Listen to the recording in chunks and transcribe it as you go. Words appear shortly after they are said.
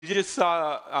You just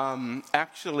saw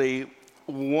actually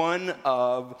one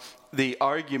of the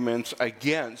arguments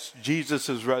against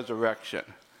Jesus' resurrection,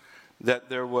 that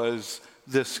there was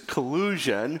this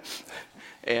collusion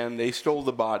and they stole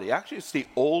the body. Actually, it's the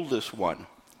oldest one.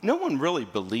 No one really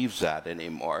believes that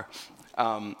anymore.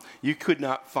 You could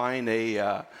not find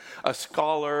a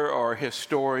scholar or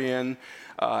historian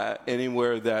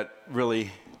anywhere that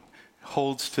really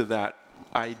holds to that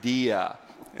idea.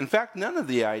 In fact, none of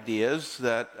the ideas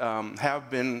that have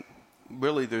been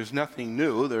really, there's nothing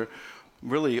new. They're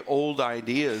really old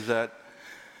ideas that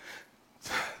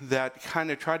kind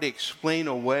of try to explain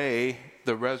away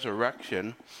the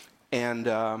resurrection, and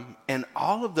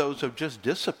all of those have just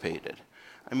dissipated.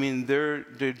 I mean, there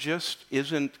just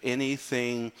isn't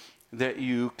anything that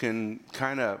you can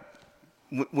kind of,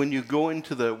 when you go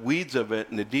into the weeds of it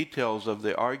and the details of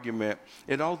the argument,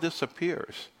 it all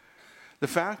disappears. The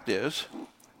fact is,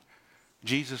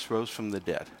 Jesus rose from the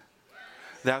dead.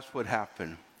 That's what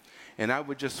happened. And I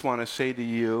would just want to say to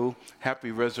you, happy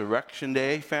Resurrection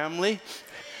Day, family.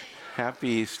 Happy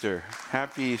Easter.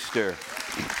 Happy Easter.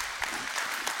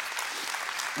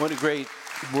 What a great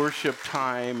worship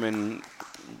time and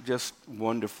just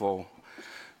wonderful.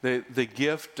 The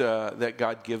gift that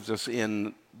God gives us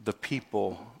in the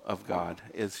people of God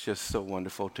is just so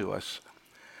wonderful to us.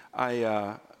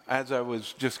 As I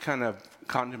was just kind of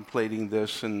contemplating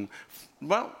this and,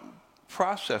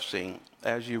 processing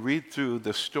as you read through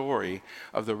the story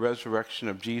of the resurrection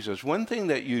of Jesus, one thing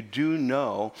that you do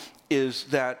know is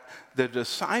that the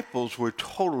disciples were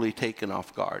totally taken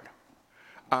off guard.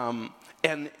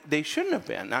 And they shouldn't have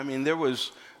been. I mean,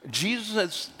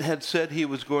 Jesus had said he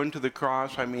was going to the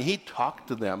cross. I mean, he talked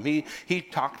to them. He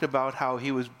talked about how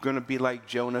he was going to be like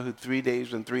Jonah, who 3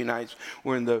 days and 3 nights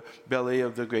were in the belly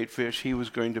of the great fish. He was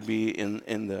going to be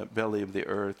in the belly of the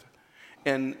earth.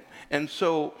 And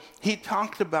so he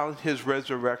talked about his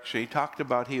resurrection. He talked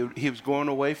about he was going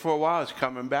away for a while. He's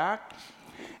coming back.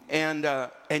 And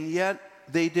yet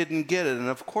they didn't get it. And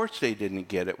of course they didn't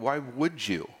get it. Why would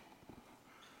you?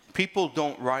 People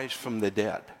don't rise from the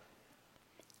dead.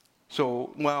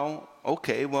 So,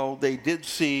 they did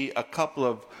see a couple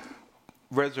of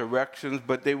resurrections,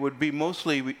 but they would be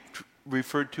mostly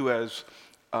referred to as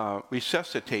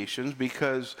resuscitations,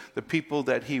 because the people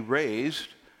that he raised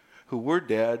who were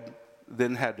dead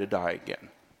then had to die again.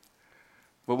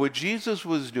 But what Jesus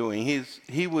was doing,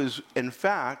 he was in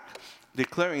fact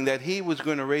declaring that he was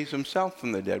going to raise himself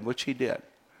from the dead, which he did.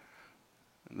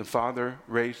 The Father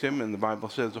raised him, and the Bible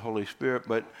says the Holy Spirit,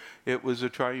 but it was a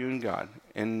triune God.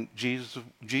 And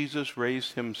Jesus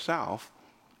raised himself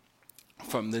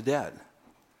from the dead.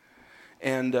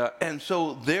 And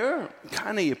so there,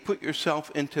 kind of you put yourself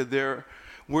into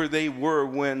where they were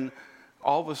when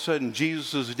all of a sudden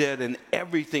Jesus is dead and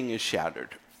everything is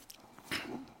shattered.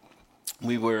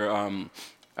 We were,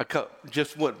 about a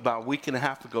week and a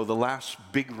half ago, the last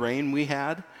big rain we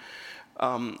had,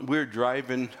 we were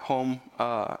driving home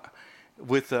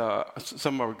with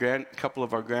couple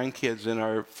of our grandkids, and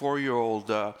our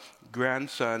 4-year-old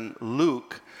grandson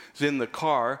Luke is in the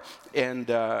car, and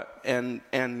Carol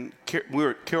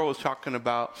was talking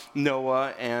about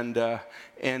Noah,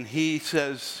 and he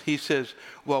says,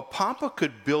 well, Papa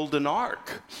could build an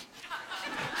ark.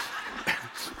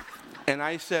 And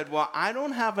I said, well, I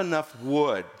don't have enough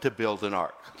wood to build an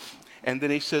ark. And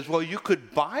then he says, well, you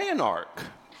could buy an ark.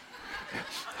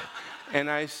 And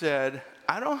I said,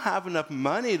 I don't have enough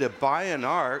money to buy an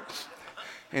ark.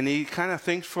 And he kind of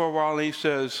thinks for a while, and he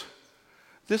says,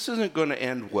 this isn't going to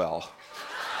end well.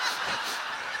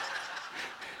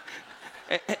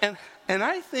 And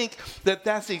I think that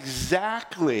that's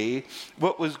exactly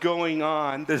what was going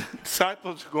on. The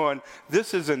disciples were going,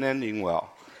 this isn't ending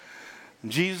well.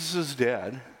 Jesus is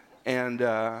dead,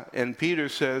 and Peter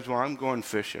says, well, I'm going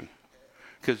fishing.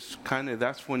 Because kind of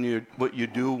that's what you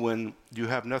do when you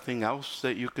have nothing else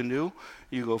that you can do.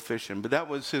 You go fishing. But that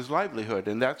was his livelihood,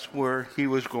 and that's where he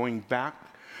was going back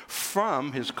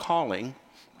from his calling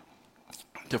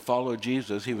to follow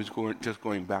Jesus. He was just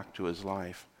going back to his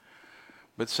life.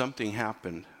 But something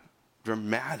happened,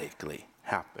 dramatically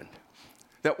happened,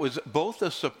 that was both a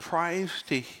surprise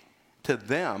to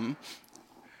them,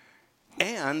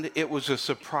 and it was a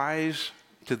surprise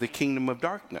to the kingdom of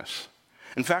darkness.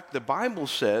 In fact, the Bible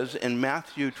says in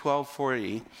Matthew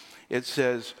 12:40, it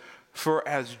says, for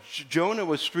as Jonah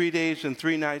was 3 days and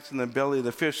 3 nights in the belly of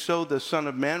the fish, so the Son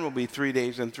of Man will be 3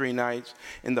 days and 3 nights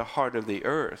in the heart of the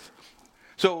earth.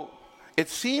 So it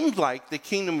seems like the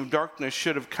kingdom of darkness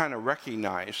should have kind of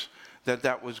recognized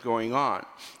that was going on.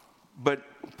 But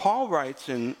Paul writes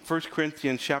in 1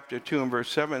 Corinthians chapter 2 and verse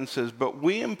 7, says, but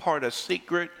we impart a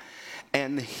secret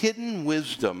and the hidden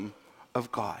wisdom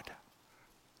of God.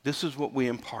 This is what we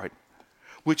impart,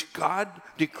 which God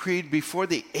decreed before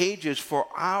the ages for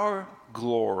our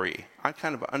glory. I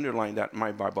kind of underlined that in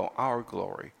my Bible, our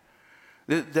glory.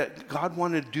 That God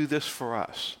wanted to do this for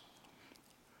us.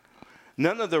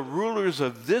 None of the rulers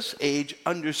of this age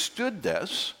understood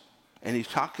this, and he's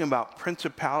talking about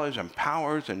principalities and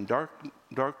powers and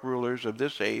dark rulers of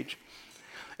this age.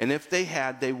 And if they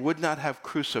had, they would not have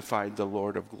crucified the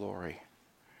Lord of glory,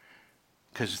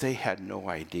 because they had no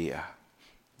idea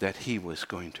that he was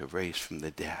going to raise from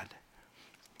the dead.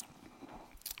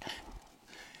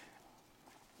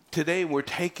 Today we're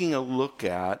taking a look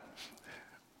at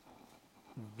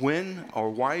when or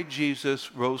why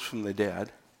Jesus rose from the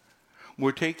dead.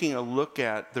 We're taking a look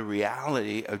at the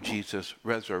reality of Jesus'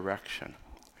 resurrection.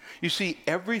 You see,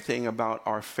 everything about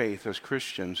our faith as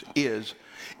Christians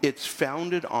it's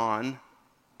founded on,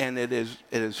 and it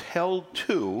is held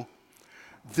to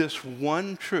this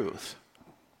one truth.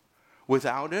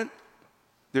 Without it,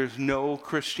 there's no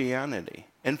Christianity.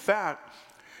 In fact,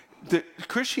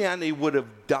 Christianity would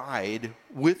have died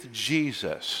with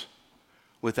Jesus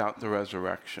without the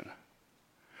resurrection.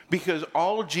 Because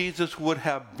all Jesus would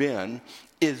have been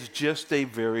is just a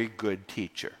very good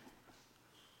teacher.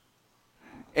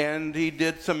 And he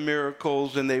did some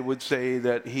miracles, and they would say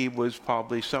that he was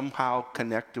probably somehow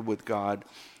connected with God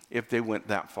if they went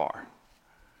that far.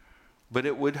 But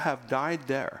it would have died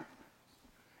there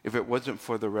if it wasn't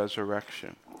for the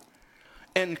resurrection.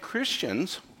 And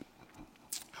Christians,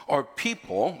 or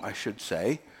people, I should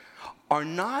say, are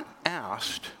not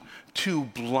asked to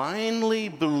blindly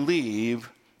believe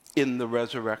in the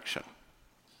resurrection.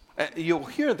 You'll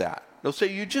hear that. They'll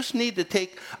say you just need to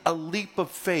take a leap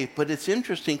of faith, but it's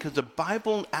interesting because the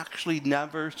Bible actually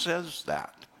never says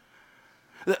that.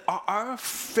 Our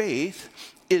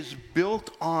faith is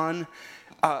built on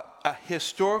a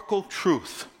historical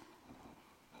truth.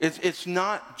 It's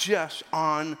not just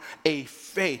on a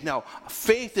faith. Now,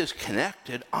 faith is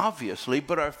connected, obviously,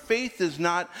 but our faith is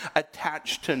not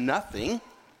attached to nothing.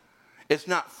 It's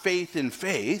not faith in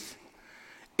faith.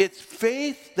 It's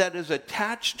faith that is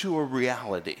attached to a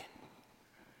reality.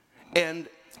 And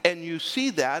you see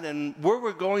that, and where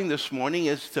we're going this morning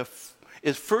is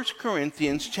 1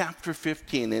 Corinthians chapter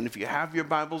 15. And if you have your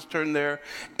Bibles, turn there.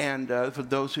 And for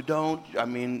those who don't, I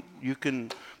mean, you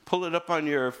can pull it up on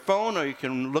your phone or you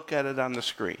can look at it on the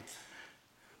screen.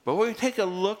 But we're going to take a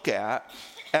look at,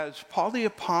 as Paul the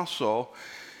Apostle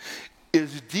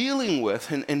is dealing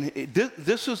with, and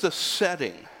this is the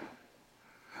setting.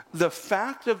 The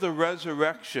fact of the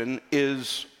resurrection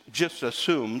is just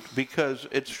assumed because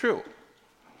it's true.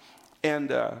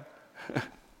 And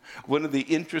one of the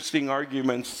interesting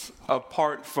arguments,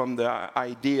 apart from the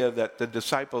idea that the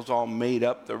disciples all made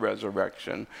up the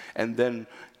resurrection and then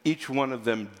each one of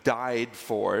them died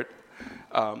for it,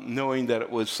 knowing that it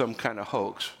was some kind of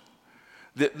hoax.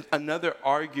 Another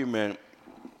argument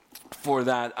for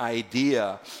that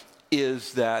idea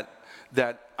is that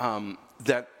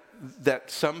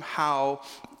somehow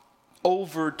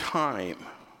over time,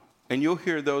 and you'll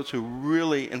hear those who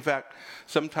really, in fact,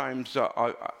 sometimes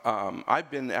I've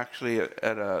been actually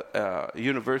at a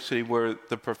university where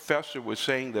the professor was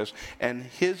saying this, and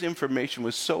his information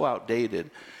was so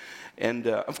outdated. And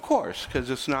of course, because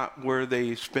it's not where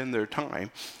they spend their time,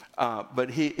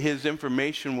 but his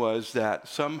information was that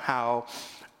somehow,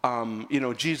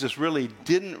 Jesus really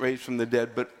didn't raise from the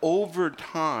dead, but over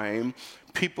time,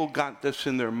 people got this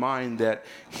in their mind that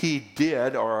he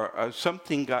did, or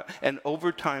something got, and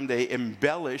over time they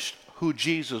embellished who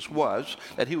Jesus was,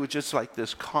 that he was just like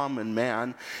this common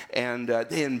man, and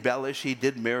they embellished, he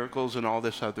did miracles and all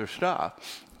this other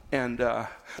stuff. And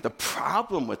the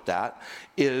problem with that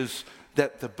is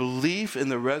that the belief in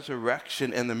the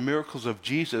resurrection and the miracles of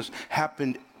Jesus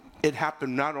happened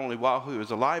not only while he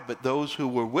was alive, but those who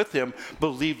were with him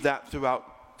believed that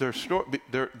throughout their story,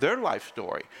 their life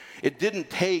story. It didn't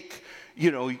take,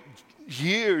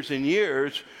 years and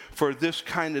years for this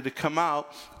kind of to come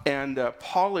out. And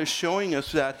Paul is showing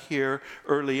us that here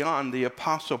early on. The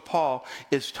Apostle Paul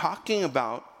is talking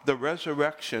about the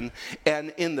resurrection,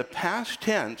 and in the past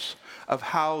tense of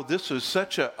how this is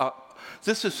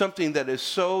this is something that is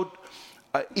so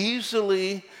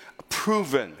easily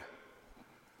proven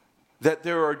that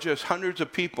there are just hundreds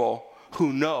of people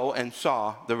who know and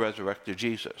saw the resurrected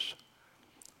Jesus.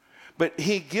 But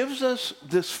he gives us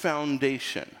this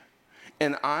foundation,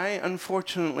 and I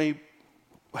unfortunately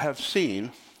have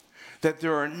seen that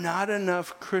there are not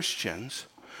enough Christians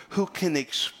who can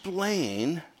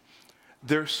explain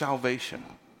their salvation.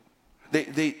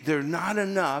 They're not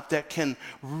enough that can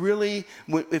really,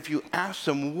 if you ask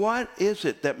them, what is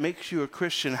it that makes you a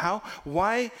Christian?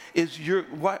 What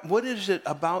is it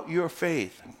about your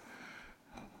faith?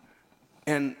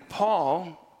 And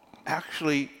Paul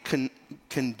actually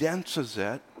condenses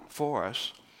it for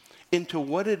us into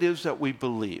what it is that we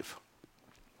believe.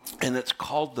 And it's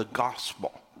called the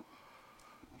gospel.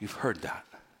 You've heard that.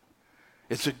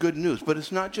 It's the good news, but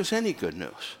it's not just any good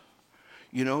news.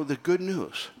 You know, the good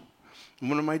news.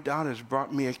 One of my daughters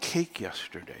brought me a cake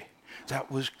yesterday.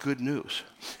 That was good news.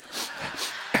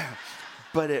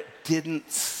 But it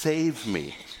didn't save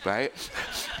me, right?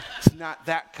 It's not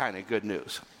that kind of good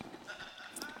news.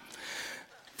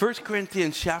 1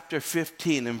 Corinthians chapter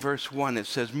 15 and verse 1, it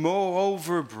says,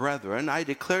 "Moreover, brethren, I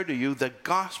declare to you the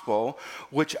gospel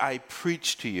which I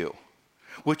preached to you,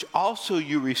 which also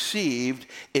you received,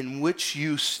 in which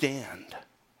you stand,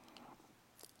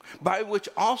 by which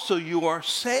also you are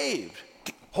saved."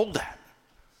 Hold that.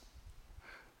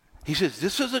 He says,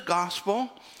 this is a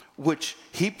gospel which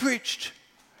he preached,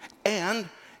 and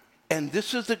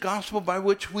this is the gospel by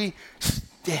which we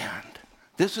stand.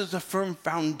 This is the firm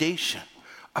foundation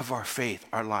of our faith,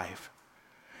 our life.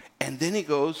 And then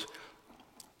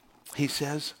he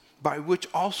says, by which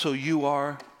also you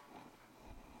are.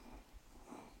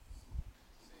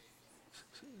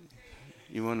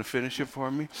 You want to finish it for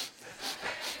me?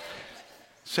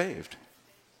 Saved.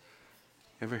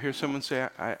 Ever hear someone say,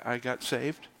 I got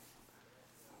saved?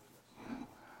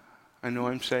 I know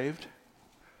I'm saved.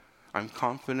 I'm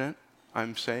confident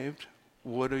I'm saved.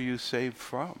 What are you saved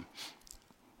from?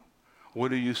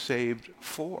 What are you saved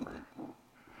for?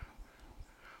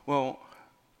 Well,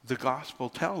 the gospel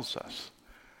tells us.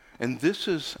 And this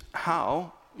is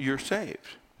how you're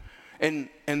saved. And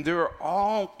there are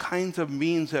all kinds of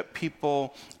means that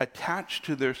people attach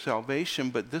to their salvation,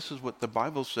 but this is what the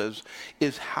Bible says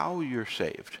is how you're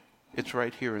saved. It's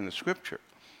right here in the scripture.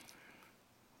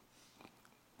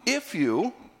 If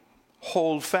you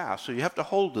hold fast, so you have to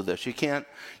hold to this. You can't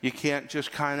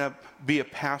just kind of be a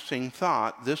passing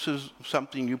thought. This is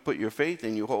something you put your faith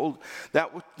in. You hold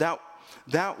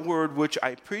that word which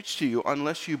I preach to you,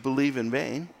 unless you believe in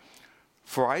vain.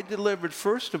 For I delivered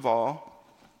first of all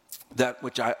that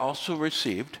which I also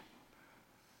received,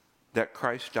 that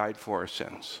Christ died for our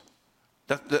sins.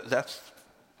 That's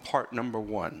part number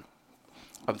one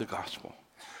of the gospel.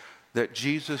 That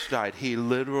Jesus died. He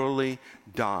literally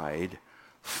died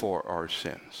for our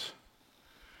sins.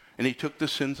 And he took the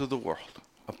sins of the world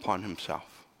upon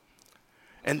himself.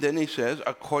 And then he says,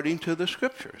 according to the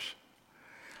scriptures.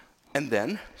 And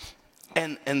then,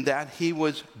 and that he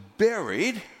was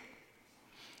buried,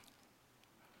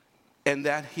 and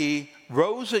that he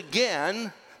rose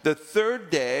again the third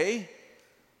day,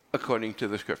 according to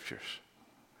the scriptures.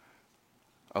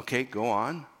 Okay, go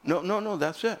on. No,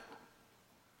 that's it.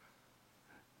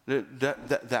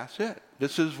 That's it.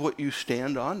 This is what you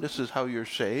stand on. This is how you're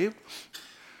saved.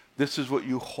 This is what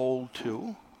you hold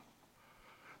to.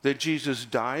 That Jesus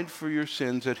died for your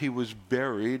sins, that he was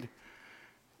buried,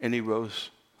 and he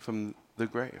rose from the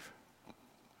grave.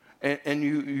 And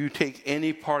you take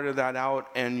any part of that out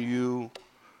and you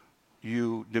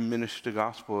diminish the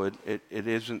gospel. It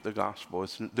isn't the gospel.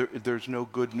 There's no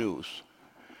good news.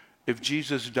 If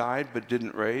Jesus died but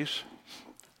didn't raise,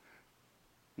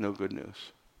 no good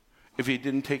news. If he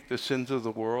didn't take the sins of the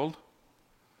world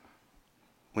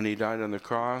when he died on the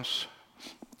cross,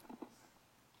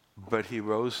 but he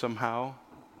rose somehow,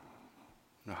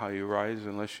 I don't know how you rise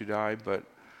unless you die, but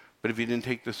if he didn't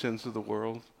take the sins of the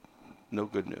world, no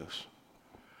good news.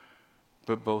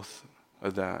 But both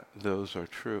of those are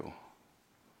true.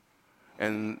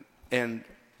 And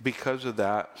because of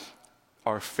that,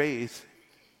 our faith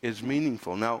is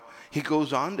meaningful. Now, he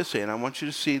goes on to say, and I want you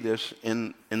to see this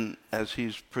in as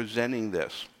he's presenting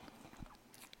this.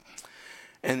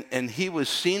 And he was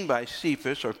seen by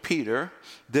Cephas, or Peter,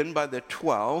 then by the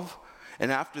 12,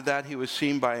 and after that he was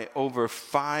seen by over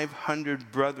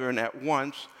 500 brethren at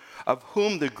once, of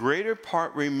whom the greater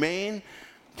part remain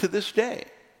to this day.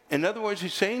 In other words,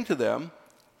 he's saying to them,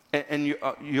 and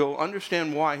you'll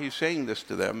understand why he's saying this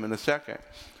to them in a second,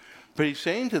 but he's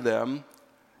saying to them,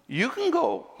 you can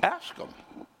go ask them.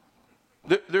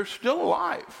 They're still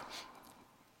alive.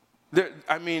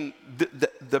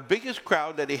 The biggest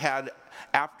crowd that he had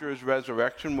after his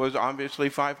resurrection was obviously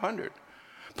 500.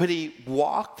 But he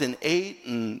walked and ate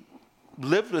and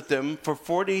lived with them for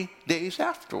 40 days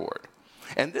afterward.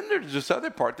 And then there's this other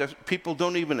part that people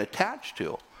don't even attach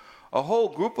to. A whole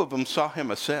group of them saw him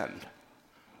ascend.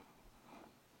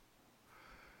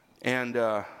 And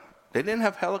they didn't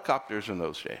have helicopters in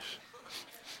those days.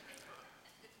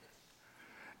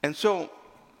 And so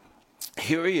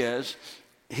here he is.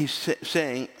 He's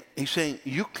saying,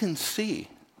 you can see.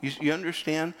 You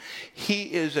understand?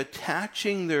 He is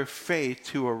attaching their faith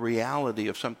to a reality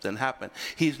of something happened.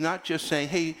 He's not just saying,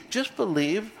 hey, just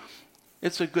believe.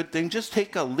 It's a good thing. Just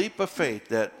take a leap of faith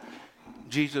that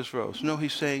Jesus rose. No,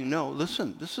 he's saying, no,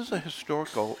 listen, this is a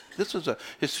historic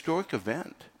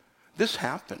event. This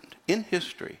happened in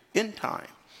history, in time,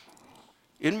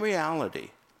 in reality.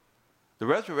 The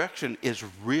resurrection is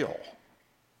real.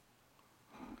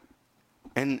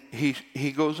 And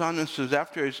he goes on and says,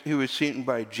 after he was seen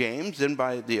by James, then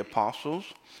by the apostles,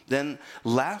 then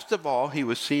last of all, he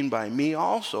was seen by me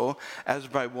also, as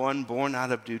by one born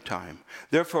out of due time.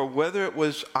 Therefore, whether it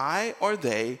was I or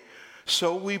they,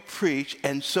 so we preach,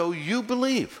 and so you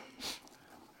believe.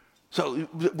 So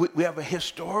we have a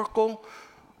historical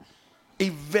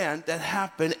event that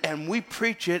happened, and we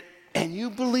preach it, and you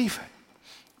believe it.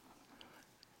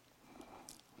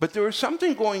 But there was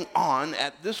something going on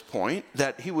at this point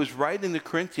that he was writing to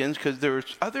Corinthians, because there was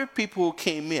other people who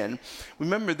came in.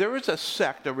 Remember, there was a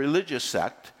sect, a religious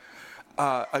sect,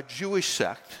 a Jewish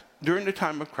sect during the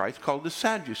time of Christ called the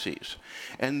Sadducees.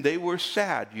 And they were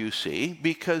sad, you see,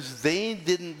 because they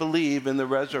didn't believe in the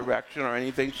resurrection or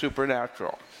anything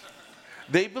supernatural.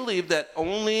 They believed that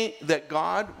only that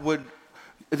God would,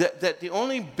 that the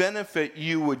only benefit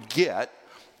you would get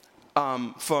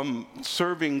from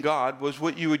serving God was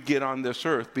what you would get on this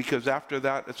earth, because after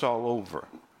that, it's all over.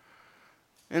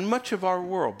 And much of our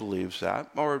world believes that,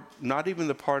 or not even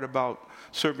the part about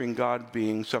serving God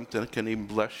being something that can even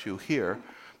bless you here,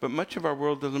 but much of our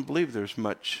world doesn't believe there's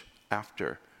much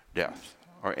after death,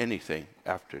 or anything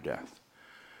after death.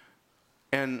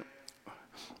 And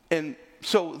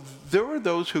so there were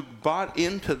those who bought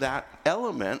into that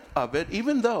element of it,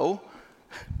 even though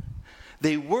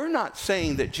they were not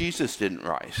saying that Jesus didn't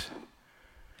rise,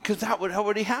 because that would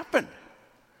already happen.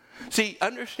 See,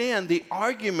 understand, the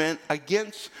argument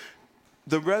against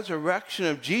the resurrection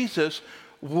of Jesus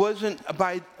wasn't,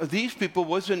 by these people,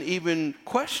 wasn't even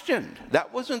questioned.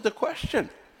 That wasn't the question.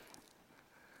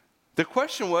 The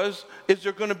question was, is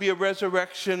there going to be a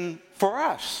resurrection for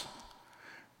us?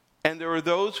 And there were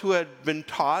those who had been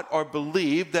taught or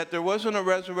believed that there wasn't a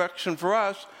resurrection for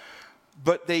us,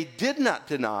 but they did not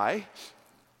deny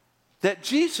that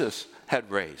Jesus had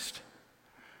raised.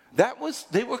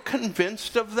 They were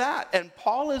convinced of that. And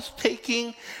Paul is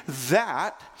taking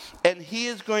that, and he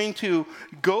is going to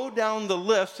go down the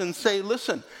list and say,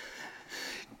 listen,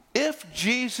 if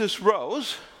Jesus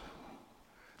rose,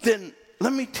 then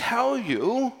let me tell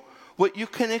you what you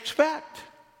can expect.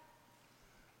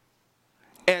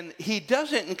 And he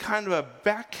does it in kind of a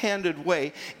backhanded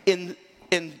way in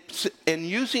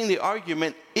using the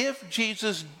argument, if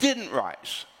Jesus didn't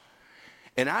rise.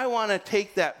 And I want to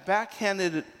take that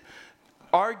backhanded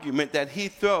argument that he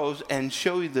throws and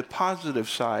show you the positive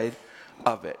side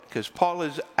of it. Because Paul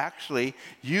is actually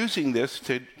using this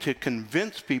to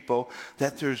convince people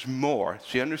that there's more.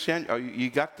 So you understand? You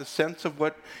got the sense of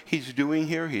what he's doing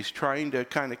here? He's trying to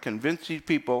kind of convince these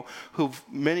people, who've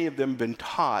many of them been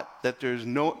taught that there's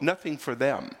nothing for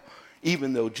them,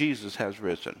 even though Jesus has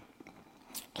risen.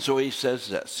 So he says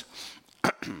this.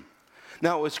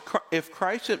 Now, if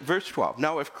Christ, verse 12,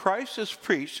 now if Christ is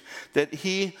preached that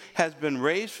he has been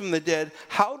raised from the dead,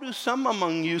 how do some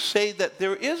among you say that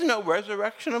there is no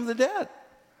resurrection of the dead?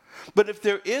 But if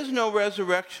there is no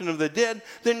resurrection of the dead,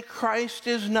 then Christ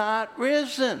is not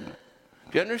risen.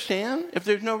 Do you understand? If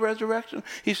there's no resurrection,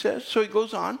 he says, so he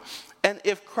goes on, and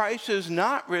if Christ is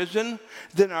not risen,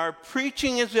 then our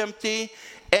preaching is empty,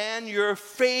 and your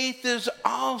faith is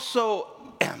also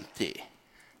empty.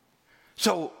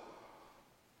 So,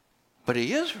 but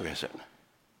he is risen.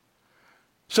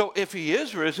 So if he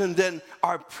is risen, then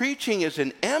our preaching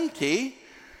isn't empty.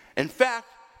 In fact,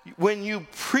 when you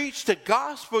preach the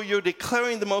gospel, you're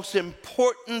declaring the most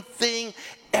important thing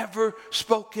ever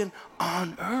spoken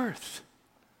on earth.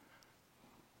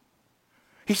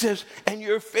 He says, and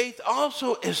your faith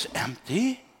also is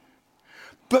empty.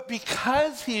 But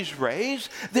because he's raised,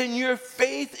 then your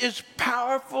faith is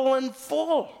powerful and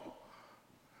full.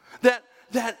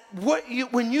 That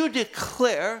when you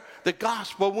declare the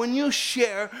gospel, when you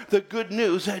share the good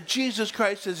news that Jesus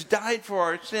Christ has died for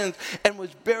our sins and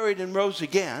was buried and rose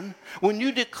again, when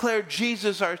you declare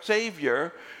Jesus our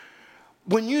Savior,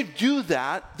 when you do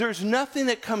that, there's nothing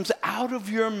that comes out of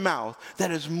your mouth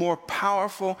that is more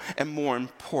powerful and more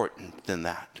important than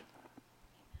that.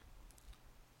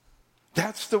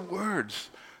 That's the words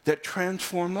that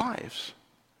transform lives.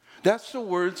 That's the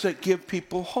words that give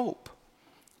people hope.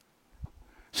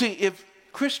 See, if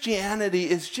Christianity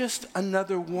is just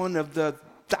another one of the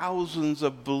thousands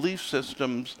of belief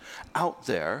systems out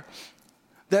there,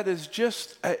 that is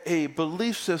just a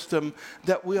belief system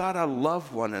that we ought to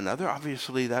love one another.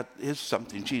 Obviously, that is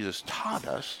something Jesus taught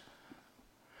us.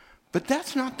 But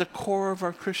that's not the core of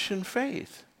our Christian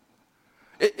faith.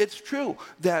 It's true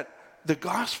that the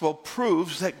gospel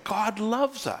proves that God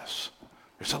loves us.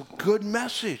 There's a good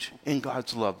message in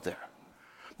God's love there.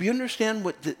 But you understand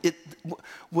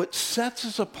what sets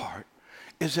us apart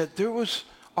is that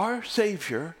our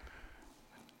Savior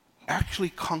actually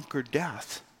conquered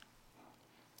death.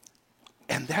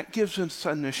 And that gives us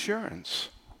an assurance.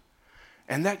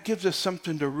 And that gives us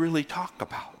something to really talk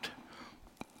about.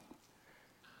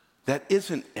 That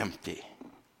isn't empty.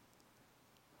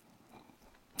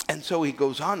 And so he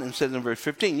goes on and says in verse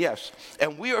 15, yes,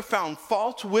 and we are found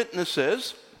false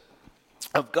witnesses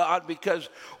of God because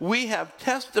we have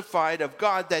testified of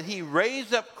God that he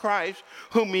raised up Christ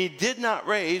whom he did not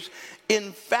raise.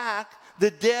 In fact,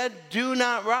 the dead do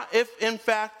not rise. If in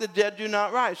fact the dead do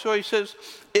not rise. So he says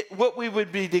what we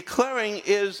would be declaring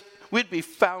is we'd be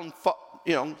found,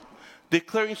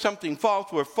 declaring something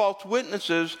false. We're false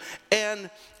witnesses, and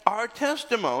our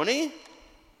testimony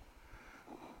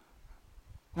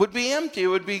would be empty. It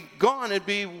would be gone. It'd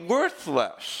be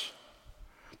worthless.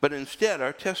 But instead,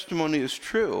 our testimony is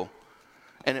true,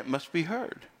 and it must be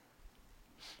heard.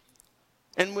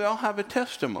 And we all have a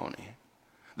testimony.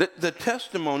 The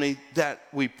testimony that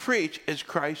we preach is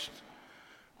Christ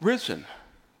risen.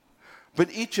 But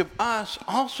each of us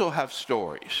also have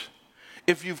stories.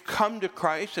 If you've come to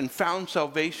Christ and found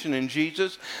salvation in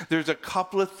Jesus, there's a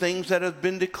couple of things that have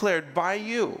been declared by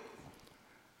you.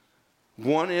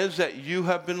 One is that you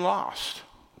have been lost.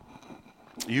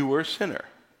 You were a sinner.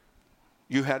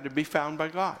 You had to be found by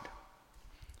God.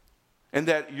 And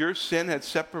that your sin had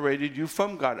separated you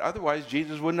from God. Otherwise,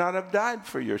 Jesus would not have died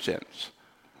for your sins.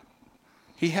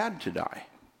 He had to die.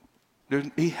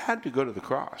 He had to go to the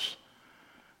cross.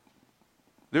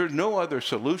 There's no other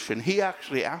solution. He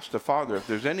actually asked the Father, if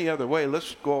there's any other way,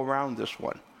 let's go around this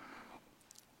one.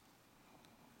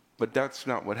 But that's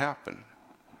not what happened,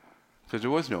 because there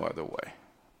was no other way.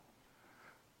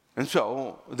 And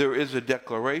so there is a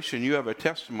declaration. You have a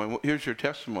testimony. Here's your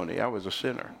testimony. I was a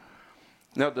sinner.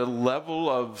 Now, the level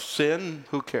of sin,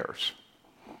 who cares?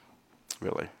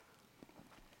 Really.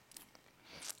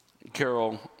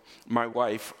 Carol, my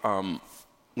wife,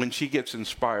 when she gets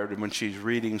inspired and when she's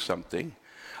reading something,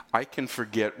 I can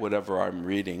forget whatever I'm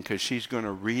reading because she's going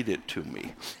to read it to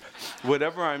me.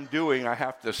 Whatever I'm doing, I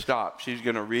have to stop. She's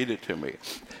going to read it to me.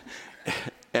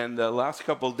 And the last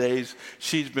couple of days,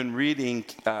 she's been reading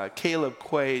Caleb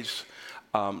Quay's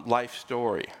life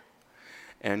story.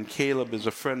 And Caleb is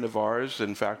a friend of ours.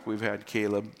 In fact, we've had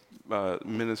Caleb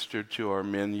minister to our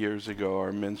men years ago,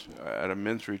 at a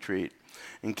men's retreat.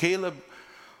 And Caleb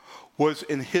was,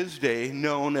 in his day,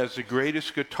 known as the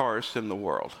greatest guitarist in the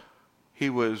world. He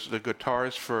was the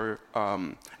guitarist for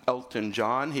Elton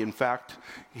John. In fact,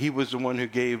 he was the one who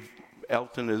gave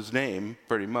Elton his name,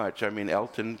 pretty much. I mean,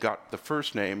 Elton got the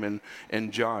first name,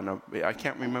 and John, I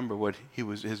can't remember what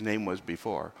his name was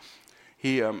before.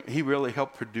 He really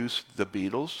helped produce the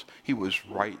Beatles. He was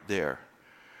right there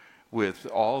with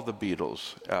all the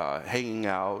Beatles, hanging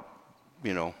out,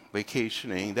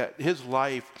 vacationing. That his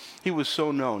life, he was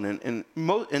so known. And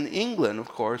in England, of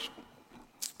course,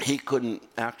 he couldn't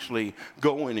actually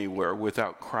go anywhere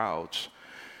without crowds.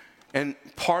 And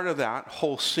part of that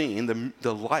whole scene,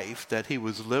 the life that he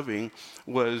was living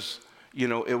was,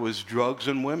 it was drugs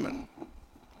and women.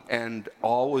 And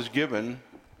all was given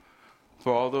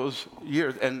for all those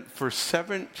years. And for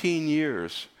 17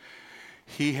 years,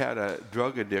 he had a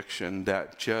drug addiction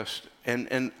that just,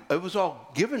 and it was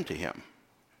all given to him.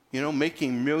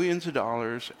 Making millions of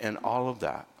dollars and all of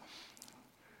that.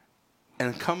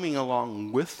 And coming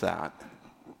along with that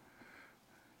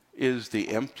is the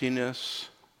emptiness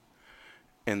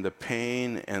and the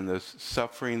pain and the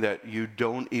suffering that you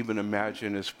don't even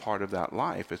imagine is part of that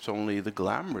life. It's only the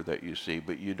glamour that you see,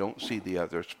 but you don't see the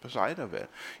other side of it.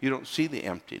 You don't see the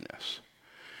emptiness.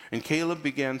 And Caleb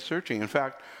began searching. In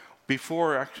fact,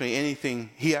 before actually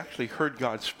anything, he actually heard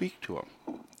God speak to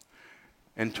him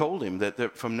and told him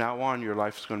that from now on your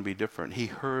life is going to be different. He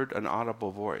heard an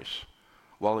audible voice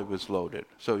while he was loaded.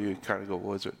 So you kind of go,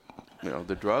 was it,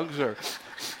 the drugs, or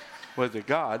was it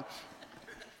God?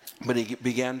 But he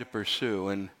began to pursue,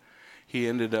 and he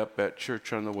ended up at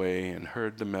church on the way and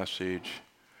heard the message.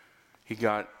 He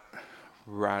got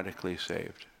radically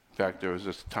saved. In fact, there was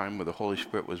this time where the Holy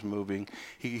Spirit was moving.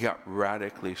 He got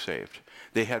radically saved.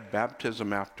 They had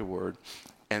baptism afterward,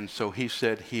 and so he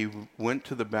said he went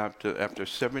to the baptism after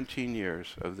 17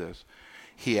 years of this.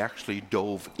 He actually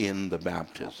dove in the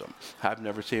baptism. I've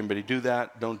never seen anybody do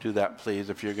that. Don't do that, please,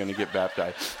 if you're going to get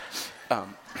baptized.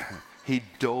 He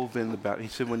dove in the battle. He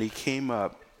said when he came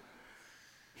up,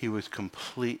 he was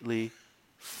completely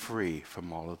free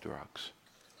from all the drugs.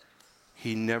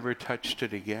 He never touched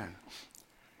it again.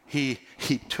 He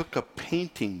took a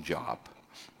painting job.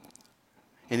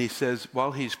 And he says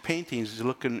while he's painting, he's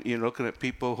looking at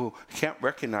people who can't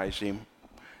recognize him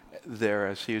there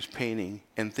as he was painting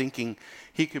and thinking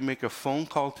he could make a phone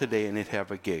call today and he'd have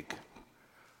a gig.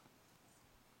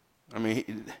 I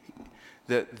mean,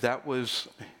 that was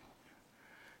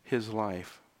his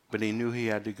life. But he knew he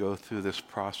had to go through this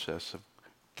process of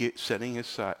setting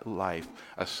his life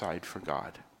aside for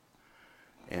God.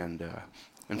 And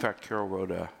in fact, Carol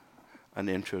wrote an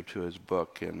intro to his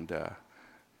book, and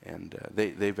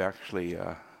they've actually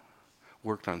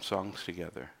worked on songs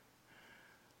together.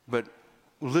 But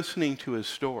listening to his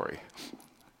story,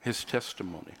 his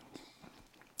testimony,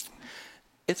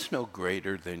 it's no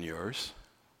greater than yours.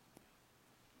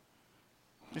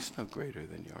 It's no greater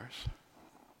than yours.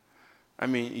 I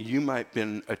mean, you might have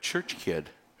been a church kid,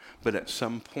 but at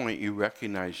some point you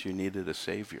recognized you needed a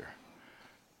Savior.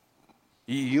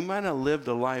 You might have lived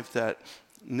a life that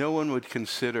no one would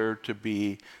consider to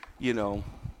be,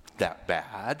 that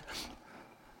bad,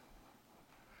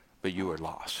 but you were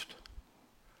lost.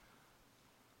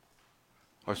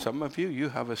 Or some of you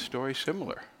have a story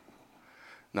similar.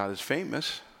 Not as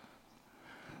famous,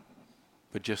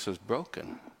 but just as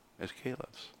broken as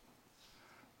Caleb's.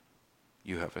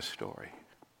 You have a story.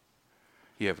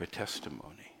 You have a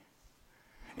testimony.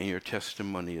 And your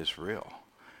testimony is real.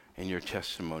 And your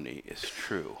testimony is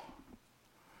true.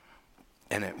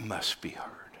 And it must be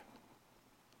heard.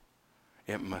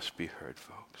 It must be heard,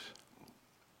 folks.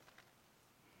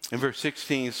 In verse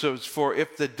 16 it says, "For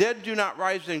if the dead do not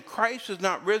rise, then Christ is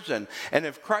not risen. And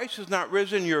if Christ is not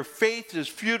risen, your faith is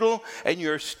futile, and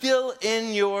you're still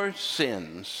in your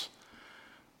sins.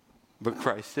 But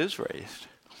Christ is raised.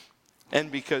 And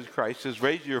because Christ is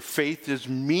raised, your faith is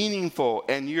meaningful,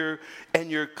 and you're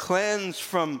cleansed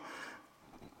from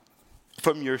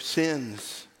your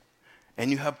sins,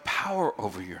 and you have power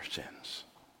over your sins."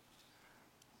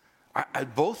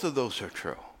 Both of those are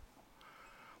true.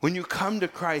 When you come to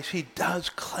Christ, he does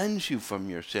cleanse you from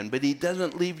your sin, but he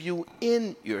doesn't leave you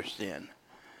in your sin.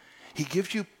 He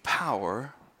gives you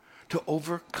power to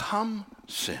overcome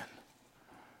sin.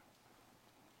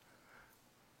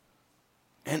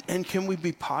 And can we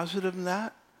be positive in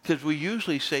that? Because we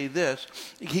usually say this,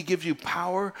 he gives you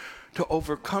power to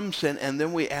overcome sin, and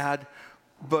then we add,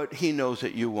 but he knows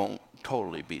that you won't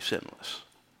totally be sinless.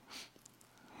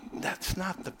 That's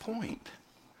not the point.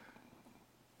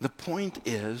 The point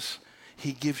is,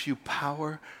 he gives you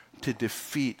power to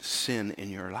defeat sin in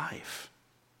your life.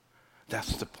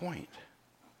 That's the point.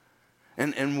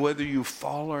 And whether you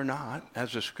fall or not,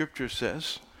 as the scripture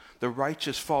says, the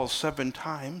righteous fall 7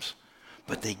 times,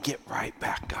 but they get right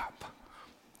back up.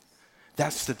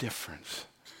 That's the difference.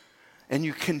 And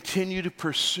you continue to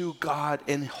pursue God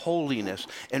in holiness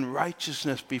and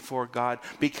righteousness before God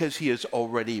because he has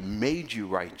already made you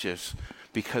righteous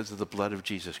because of the blood of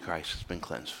Jesus Christ has been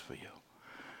cleansed for you.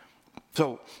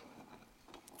 So,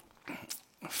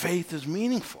 faith is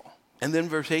meaningful. And then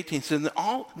verse 18 says,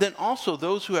 then also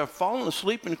those who have fallen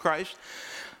asleep in Christ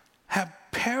have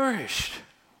perished.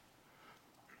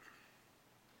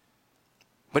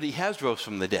 But he has rose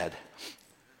from the dead.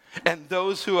 And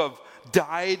those who have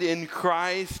died in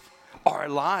Christ are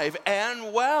alive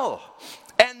and well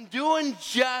and doing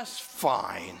just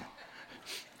fine.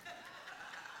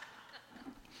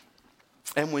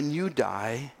 And when you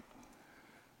die,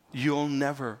 you'll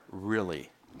never really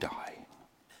die.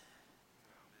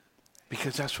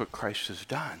 Because that's what Christ has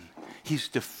done. He's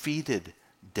defeated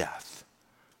death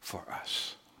for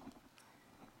us.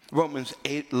 Romans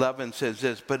 8:11 says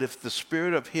this, "But if the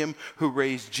spirit of him who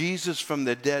raised Jesus from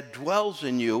the dead dwells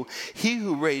in you, he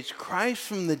who raised Christ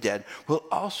from the dead will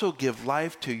also give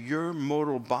life to your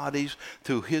mortal bodies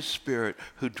through his spirit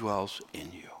who dwells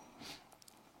in you."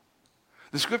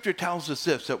 The scripture tells us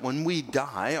this, that when we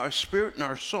die, our spirit and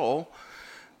our soul,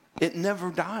 it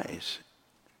never dies.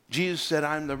 Jesus said,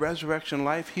 "I am the resurrection and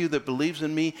life. He that believes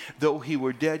in me, though he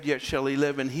were dead, yet shall he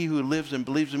live. And he who lives and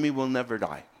believes in me will never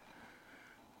die."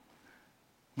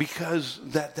 Because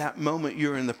that moment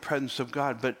you're in the presence of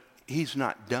God, but he's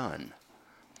not done.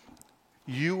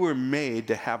 You were made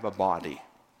to have a body.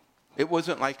 It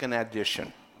wasn't like an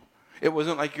addition. It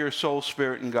wasn't like your soul,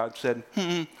 spirit, and God said,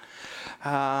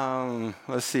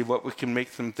 let's see what we can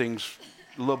make some things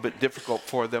a little bit difficult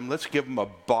for them. Let's give them a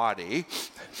body,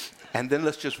 and then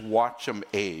let's just watch them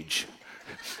age.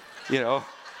 Kind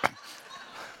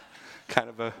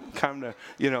of,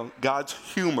 God's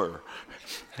humor.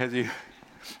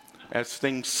 as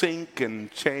things sink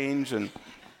and change. And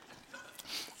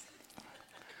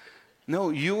no,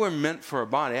 you were meant for a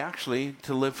body actually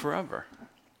to live forever.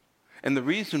 And the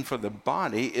reason for the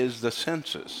body is the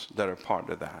senses that are part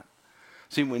of that.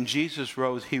 See, when Jesus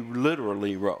rose, he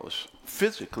literally rose,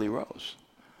 physically rose.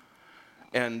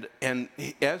 And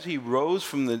as he rose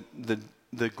from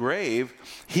the grave,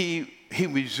 he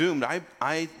resumed,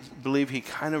 I believe he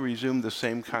kind of resumed the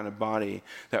same kind of body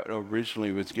that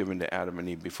originally was given to Adam and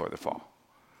Eve before the fall.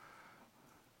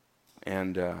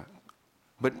 And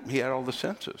but he had all the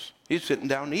senses. He's sitting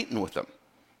down eating with them,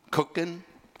 cooking,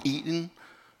 eating,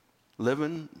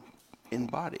 living in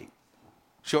body,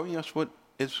 showing us what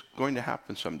is going to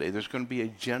happen someday. There's going to be a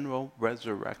general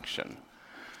resurrection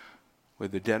where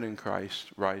the dead in Christ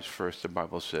rise first, the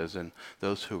Bible says, and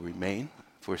those who remain,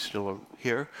 if we're still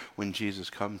here, when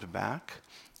Jesus comes back,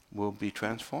 will be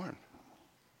transformed.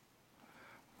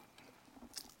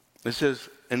 It says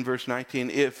in verse 19,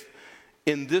 if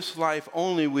in this life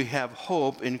only we have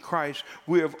hope in Christ,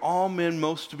 we are of all men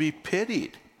most to be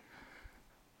pitied.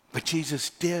 But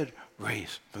Jesus did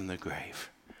raise from the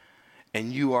grave.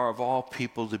 And you are of all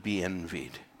people to be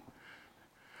envied.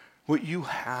 What you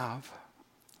have,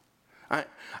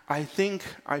 I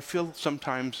feel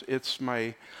sometimes it's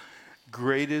my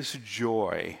greatest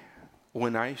joy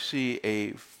when I see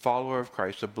a follower of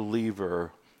Christ, a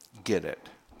believer, get it.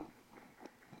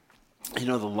 You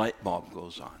know, the light bulb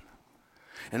goes on.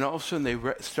 And all of a sudden they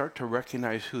start to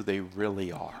recognize who they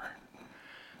really are.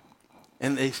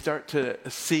 And they start to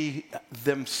see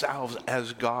themselves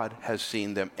as God has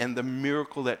seen them. And the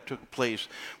miracle that took place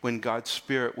when God's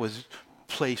Spirit was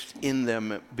placed in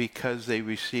them because they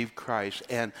received Christ.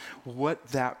 And what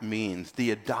that means,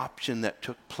 the adoption that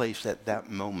took place at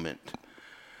that moment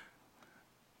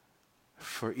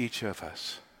for each of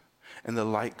us. And the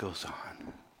light goes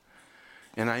on.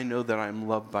 And I know that I'm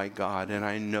loved by God, and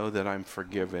I know that I'm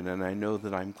forgiven, and I know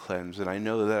that I'm cleansed, and I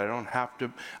know that I don't have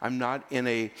to, I'm not in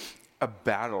a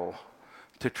battle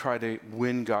to try to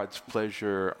win God's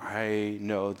pleasure. I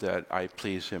know that I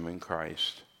please him in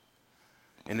Christ.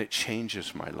 And it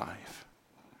changes my life.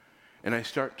 And I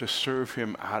start to serve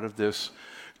him out of this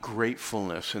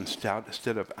gratefulness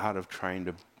instead of out of trying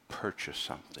to purchase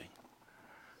something.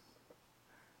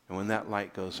 And when that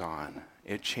light goes on,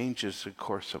 it changes the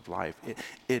course of life.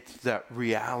 It's that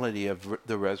reality of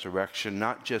the resurrection,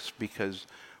 not just because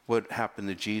what happened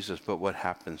to Jesus, but what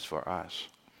happens for us.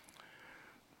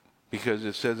 Because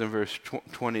it says in verse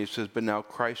 20, it says, but now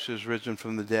Christ is risen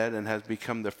from the dead and has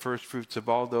become the first fruits of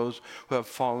all those who have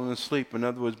fallen asleep. In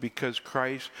other words, because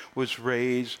Christ was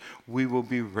raised, we will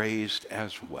be raised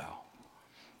as well.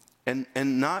 And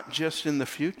not just in the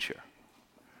future.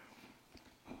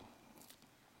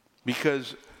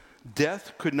 Because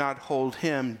death could not hold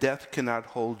him, death cannot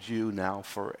hold you now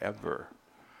forever.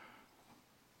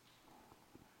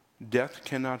 Death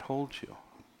cannot hold you.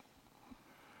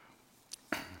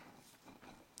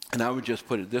 And I would just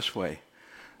put it this way.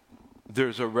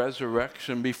 There's a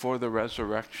resurrection before the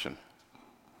resurrection.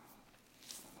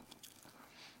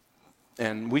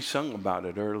 And we sung about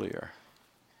it earlier.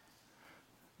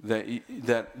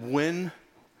 That when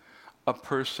a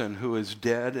person who is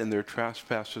dead in their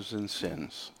trespasses and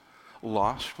sins,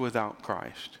 lost without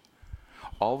Christ,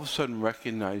 all of a sudden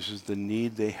recognizes the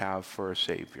need they have for a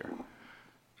Savior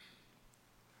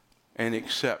and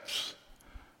accepts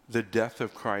the death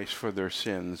of Christ for their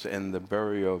sins and the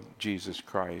burial of Jesus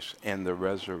Christ and the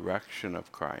resurrection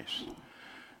of Christ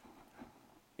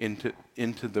into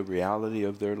the reality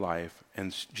of their life,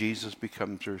 and Jesus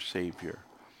becomes their Savior,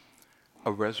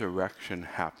 a resurrection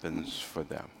happens for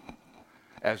them,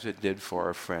 as it did for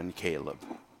our friend Caleb.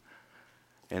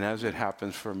 And as it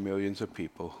happens for millions of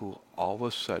people who all of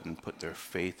a sudden put their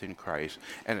faith in Christ,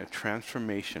 and a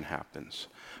transformation happens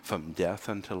from death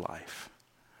unto life.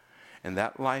 And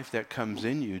that life that comes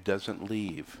in you doesn't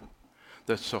leave.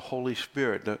 That's the Holy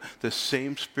Spirit. The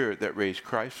same Spirit that raised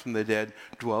Christ from the dead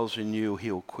dwells in you.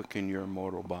 He'll quicken your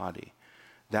mortal body.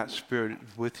 That Spirit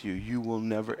is with you. You will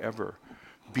never, ever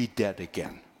be dead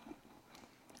again.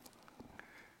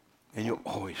 And you'll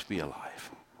always be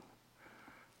alive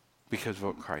because of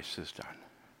what Christ has done.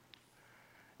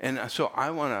 And so I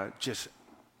want to just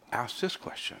ask this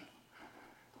question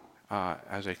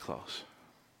as I close.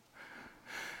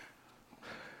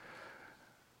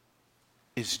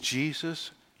 Is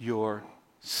Jesus your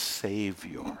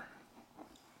Savior?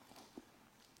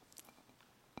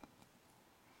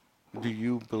 Do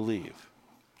you believe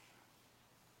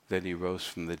that he rose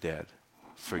from the dead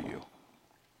for you?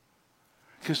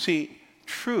 Because see,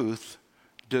 truth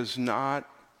does not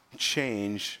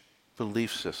change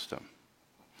belief system.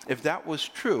 If that was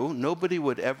true, nobody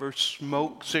would ever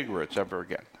smoke cigarettes ever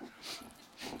again.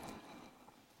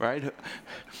 Right?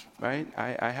 Right?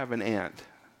 I have an aunt.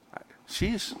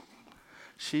 She's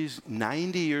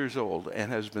 90 years old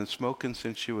and has been smoking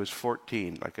since she was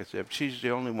 14. Like I said, she's the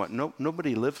only one.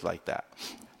 Nobody lives like that.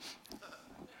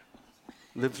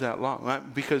 Lives that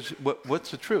long. Because what's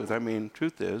the truth? I mean,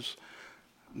 truth is,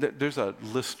 there's a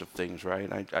list of things,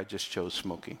 right? I just chose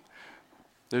smoking.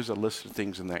 There's a list of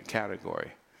things in that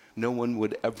category. No one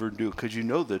would ever do, because you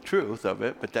know the truth of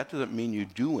it, but that doesn't mean you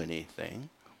do anything.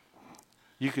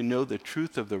 You can know the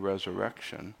truth of the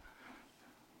resurrection.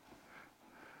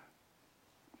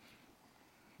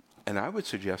 And I would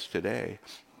suggest today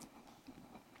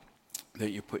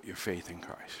that you put your faith in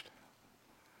Christ.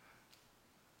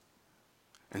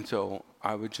 And so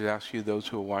I would just ask you, those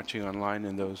who are watching online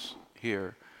and those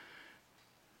here,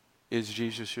 is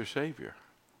Jesus your Savior?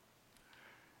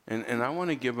 And I want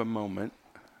to give a moment,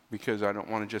 because I don't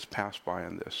want to just pass by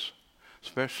on this,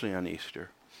 especially on Easter.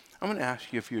 I'm going to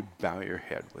ask you if you'd bow your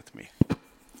head with me,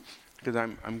 because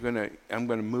I'm going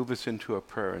to move us into a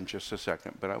prayer in just a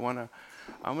second. But I want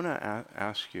to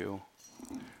ask you,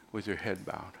 with your head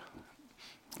bowed,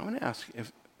 I want to ask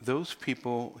if those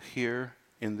people here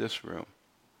in this room,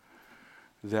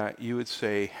 that you would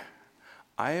say,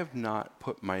 I have not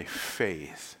put my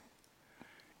faith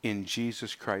in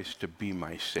Jesus Christ to be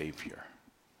my Savior.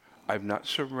 I've not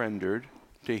surrendered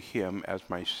to Him as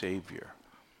my Savior.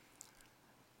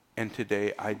 And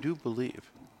today I do believe.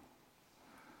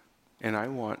 And I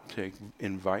want to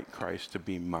invite Christ to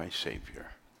be my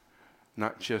Savior.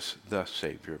 Not just the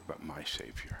Savior, but my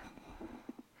Savior.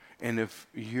 And if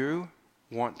you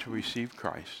want to receive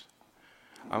Christ,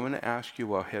 I'm going to ask you,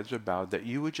 while heads are bowed, that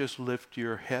you would just lift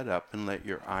your head up and let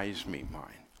your eyes meet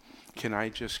mine. Can I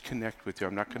just connect with you?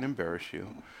 I'm not going to embarrass you.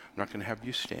 I'm not going to have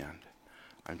you stand.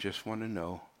 I just want to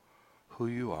know who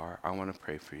you are. I want to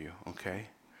pray for you, okay?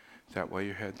 Is that why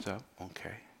your head's up?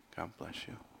 Okay. God bless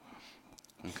you.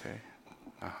 Okay.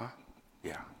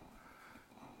 Yeah.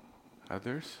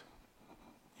 Others?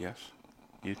 Yes?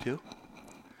 You too?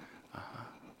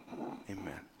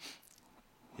 Amen.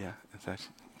 Yeah, that's,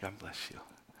 God bless you.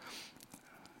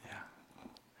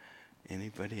 Yeah.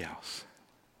 Anybody else?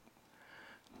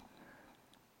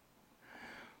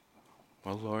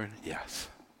 Well, Lord, yes.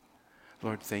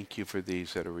 Lord, thank you for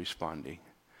these that are responding.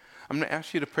 I'm going to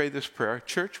ask you to pray this prayer.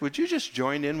 Church, would you just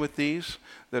join in with these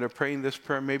that are praying this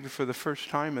prayer maybe for the first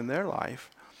time in their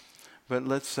life? But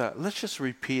let's just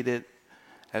repeat it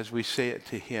as we say it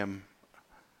to Him.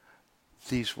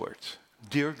 These words.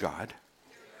 Dear God,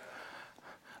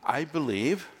 I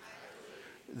believe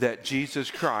that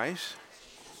Jesus Christ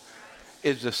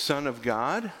is the Son of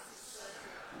God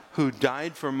who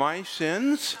died for my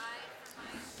sins,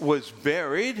 was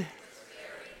buried,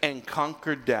 and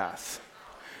conquered death.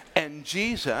 And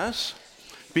Jesus,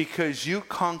 because you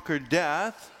conquered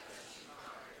death,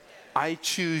 I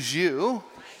choose you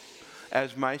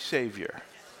as my Savior.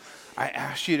 I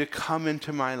ask you to come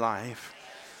into my life,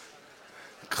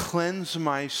 cleanse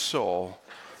my soul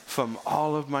from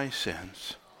all of my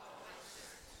sins,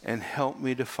 and help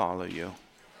me to follow you.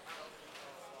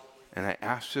 And I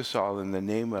ask this all in the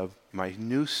name of my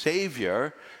new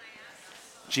Savior,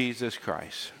 Jesus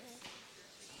Christ.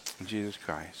 Jesus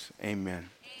Christ. Amen.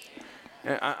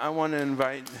 And I want to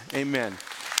invite, amen.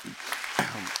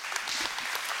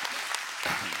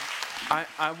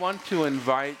 I want to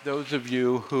invite those of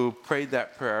you who prayed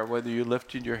that prayer, whether you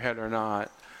lifted your head or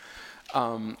not,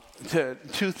 to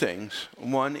two things.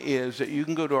 One is that you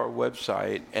can go to our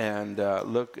website and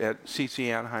look at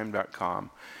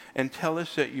ccanaheim.com and tell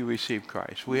us that you received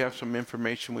Christ. We have some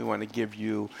information we want to give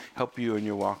you, help you in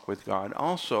your walk with God.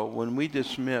 Also, when we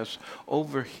dismiss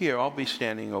over here, I'll be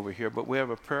standing over here, but we have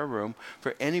a prayer room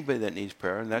for anybody that needs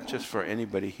prayer, and that's just for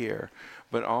anybody here.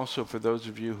 But also for those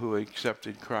of you who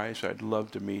accepted Christ, I'd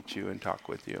love to meet you and talk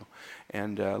with you.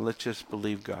 And let's just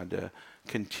believe God to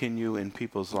continue in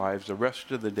people's lives the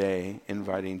rest of the day,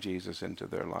 inviting Jesus into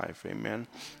their life. Amen.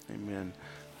 Amen.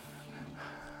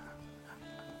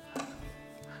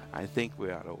 I think we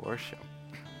ought to worship.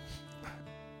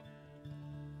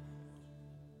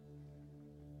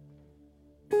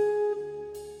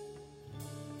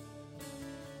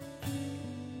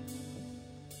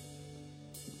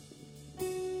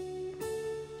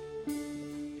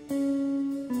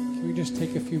 Can we just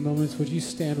take a few moments? Would you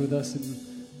stand with us and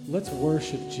let's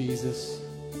worship Jesus,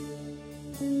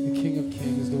 the King of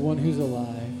Kings, the one who's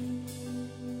alive.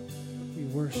 We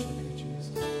worship you, Jesus.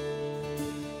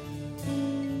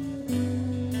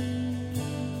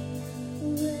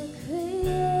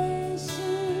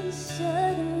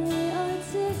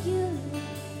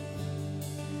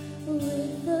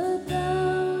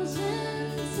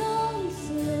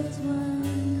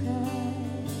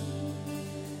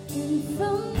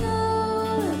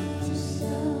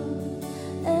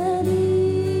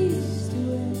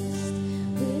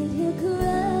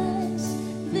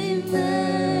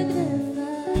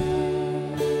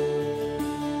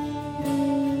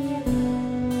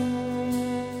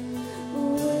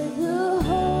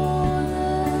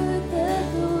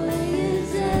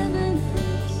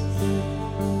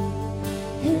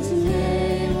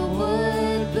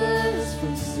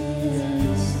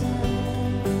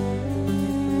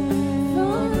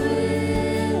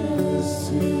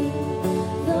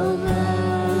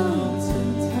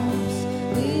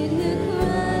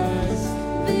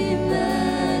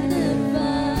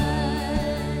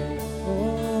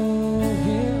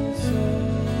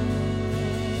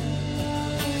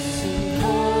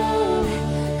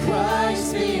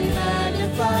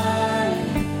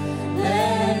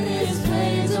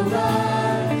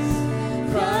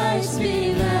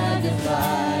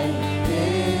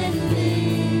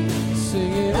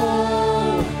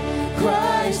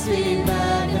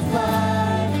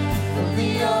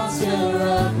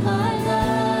 of my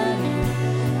life.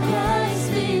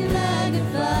 Christ be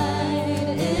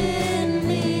magnified in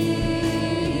me.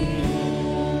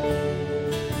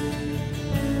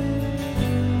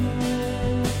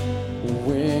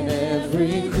 When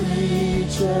every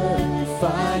creature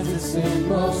finds its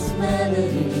inmost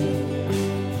melody,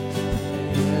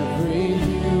 every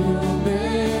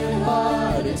human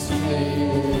heart is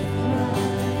made right.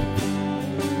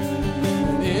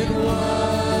 In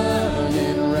one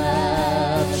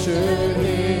enraptured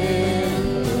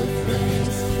hymn of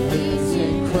praise, lives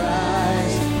in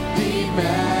Christ, be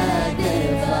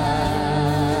magnified.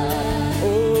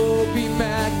 Oh, be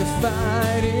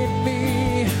magnified in me.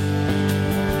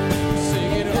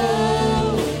 Singing, oh,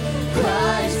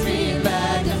 Christ be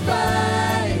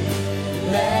magnified.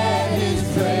 Let his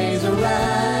praise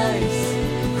arise.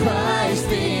 Christ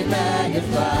be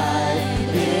magnified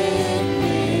in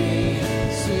me.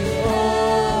 Sing,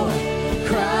 oh,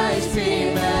 Christ be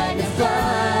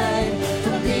magnified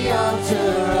from the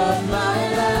altar of my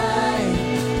life.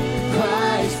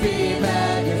 Christ be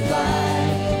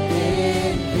magnified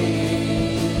in me.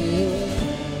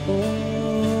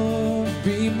 Oh,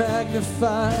 be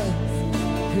magnified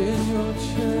in your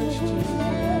church, Jesus.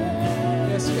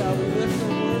 Yes, God, we lift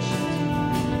our worship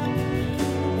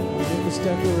in this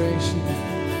declaration.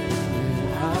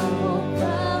 I won't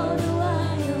bow to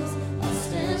idols, I'll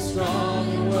stand strong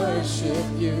and worship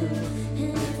you.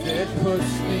 If it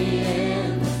puts me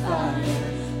in the fire,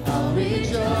 I'll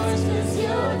rejoice because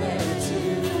you're there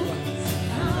too.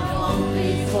 I won't be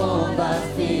fooled by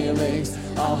feelings,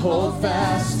 I'll hold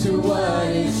fast to what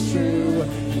is true.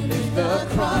 If the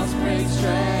cross brings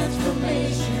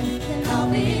transformation, then I'll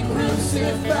be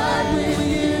crucified with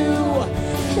you.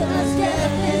 'Cause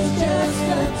death is just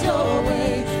a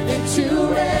doorway into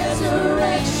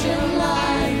resurrection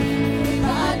life. If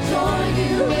I join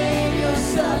you in your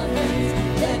sufferings,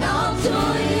 then I'll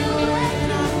join you when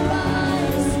I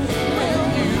rise. When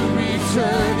you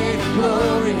return in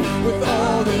glory with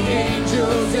all the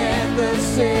angels and the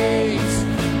saints,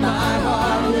 my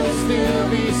heart will still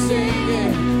be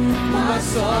singing, my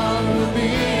song will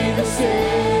be the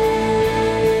same.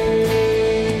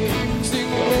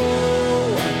 Sing,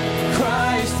 oh,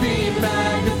 Christ be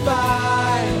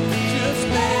magnified, just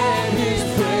let his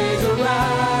praise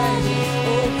arise.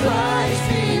 Oh, Christ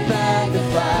be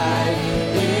magnified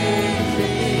in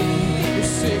me.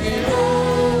 You're singing,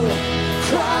 oh,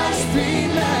 Christ be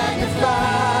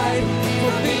magnified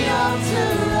from the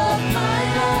altar of my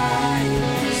life.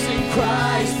 Sing,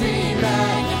 Christ be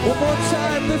magnified. One more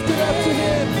time, lift it up to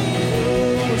him.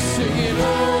 Oh, we're singing,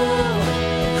 oh,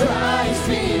 Christ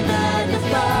be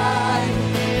magnified.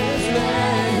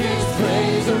 Let his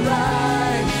praise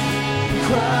arise.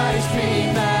 Christ be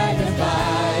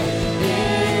magnified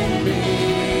in me.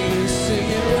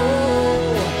 Singing,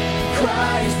 oh,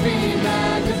 Christ be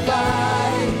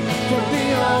magnified from the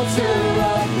altar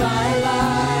of my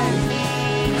life.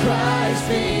 Christ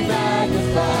be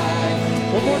magnified.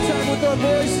 One more time with our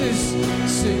voices,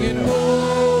 singing,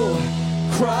 oh,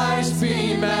 Christ be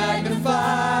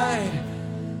magnified.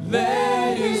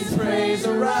 Let his praise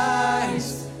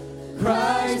arise.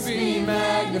 Christ be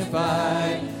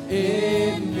magnified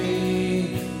in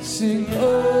me. Sing,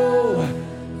 oh,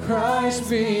 Christ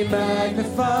be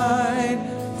magnified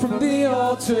from the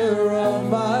altar of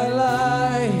my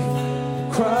life.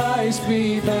 Christ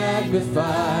be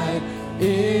magnified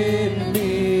in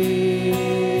me.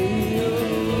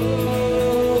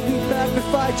 Oh, be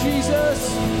magnified, Jesus.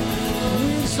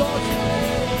 We exalt you.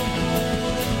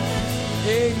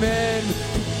 Amen.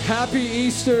 Happy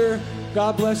Easter.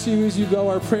 God bless you as you go.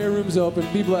 Our prayer room's open.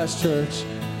 Be blessed, church.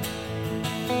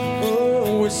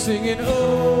 Oh, we're singing,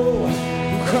 oh,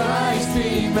 Christ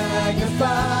be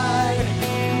magnified.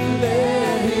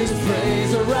 Let his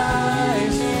praise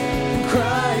arise.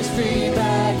 Christ be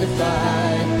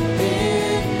magnified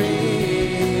in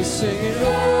me. Singing,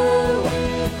 oh,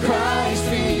 Christ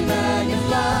be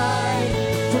magnified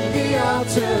from the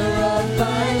altar of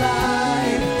my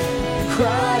life.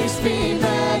 Christ be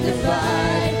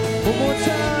magnified. One more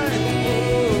time.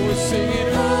 Oh, we're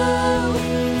singing, oh,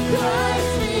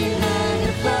 Christ be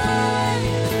magnified.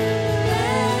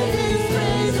 Let his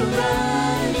praise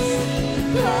arise.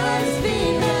 Christ be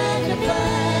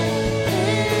magnified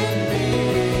in me.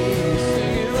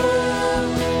 Singing, oh,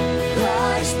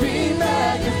 Christ be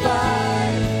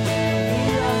magnified. The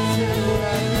altar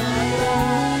of my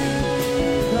life.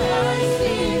 Christ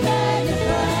be magnified.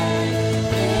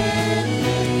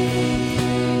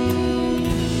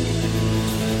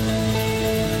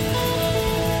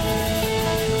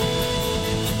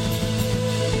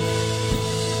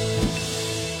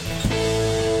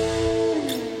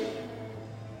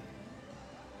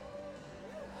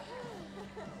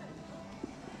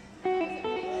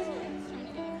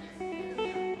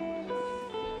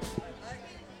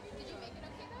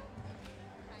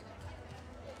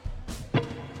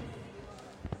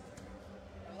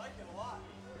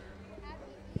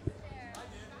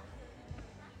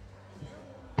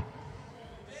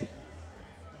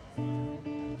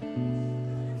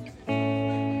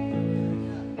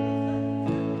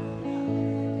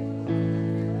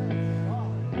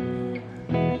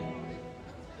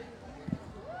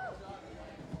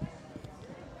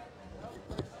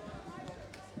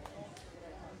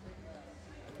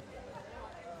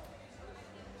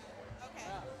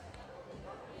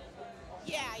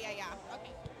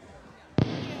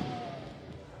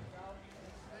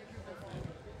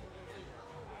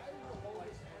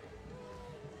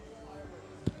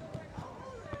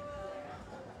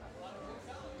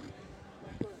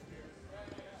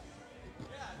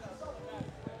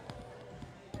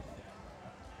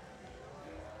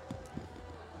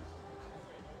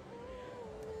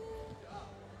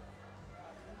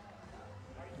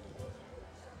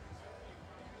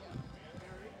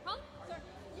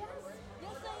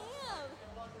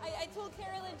 told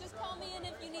Carolyn, just call me in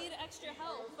if you need extra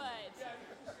help, but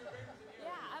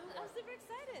yeah, I'm super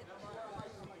excited.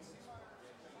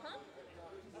 Huh?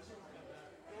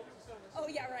 Oh,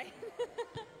 yeah, right.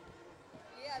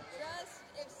 Yeah, just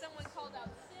if someone called out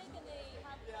sick and they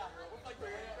have Like the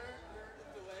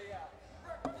delay, yeah.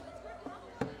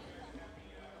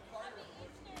 Happy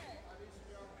Easter.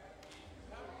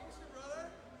 Happy Easter, brother.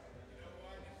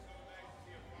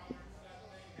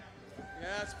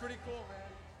 Yeah, it's pretty cool, man.